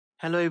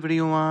Hello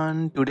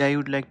everyone, today I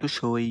would like to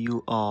show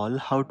you all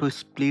how to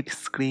split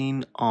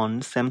screen on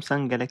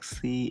Samsung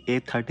Galaxy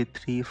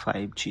A33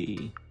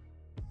 5G.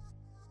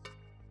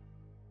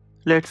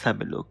 Let's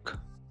have a look.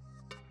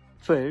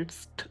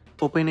 First,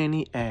 open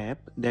any app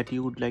that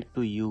you would like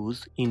to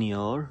use in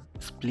your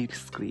split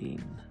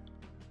screen.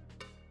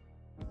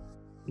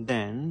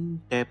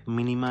 Then tap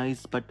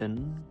minimize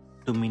button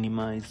to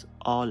minimize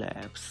all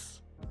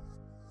apps.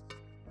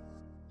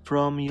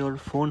 From your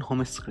phone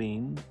home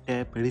screen,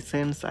 tap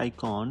Recents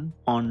icon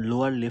on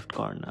lower left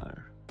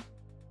corner.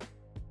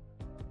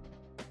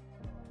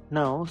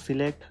 Now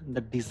select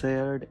the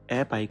desired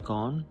app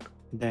icon,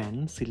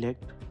 then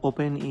select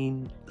Open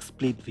in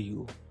Split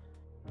View.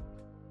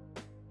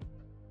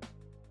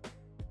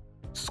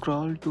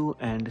 Scroll to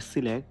and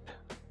select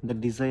the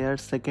desired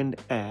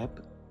second app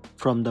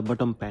from the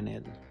bottom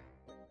panel.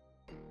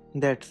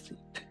 That's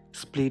it,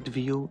 Split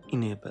View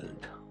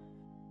enabled.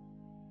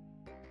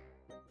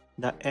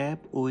 The app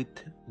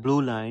with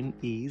blue line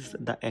is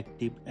the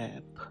active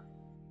app.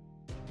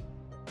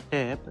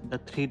 Tap the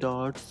three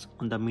dots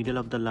on the middle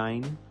of the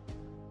line.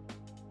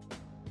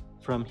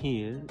 From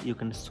here, you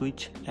can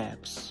switch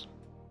apps.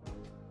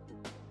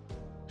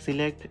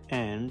 Select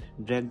and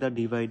drag the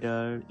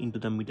divider into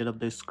the middle of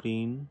the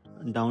screen,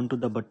 down to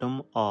the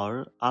bottom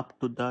or up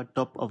to the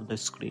top of the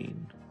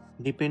screen,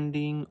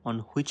 depending on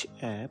which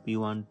app you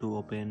want to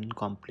open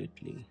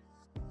completely.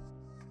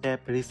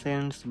 Tap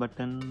Recents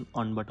button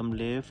on bottom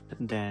left,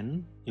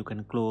 then you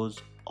can close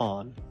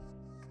all.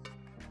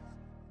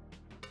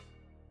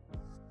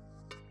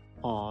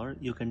 Or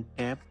you can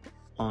tap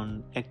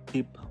on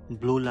active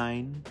blue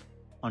line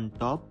on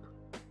top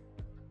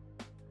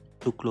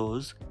to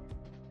close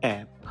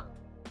app.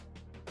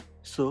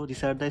 So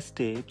these are the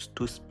steps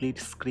to split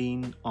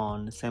screen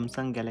on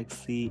Samsung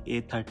Galaxy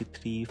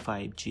A33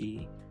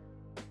 5G.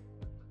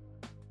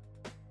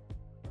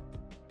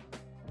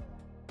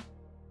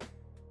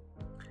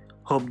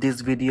 Hope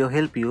this video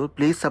help you.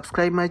 Please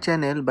subscribe my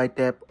channel by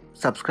tap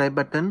subscribe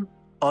button.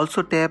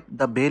 Also tap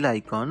the bell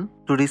icon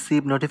to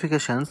receive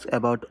notifications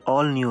about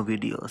all new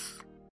videos.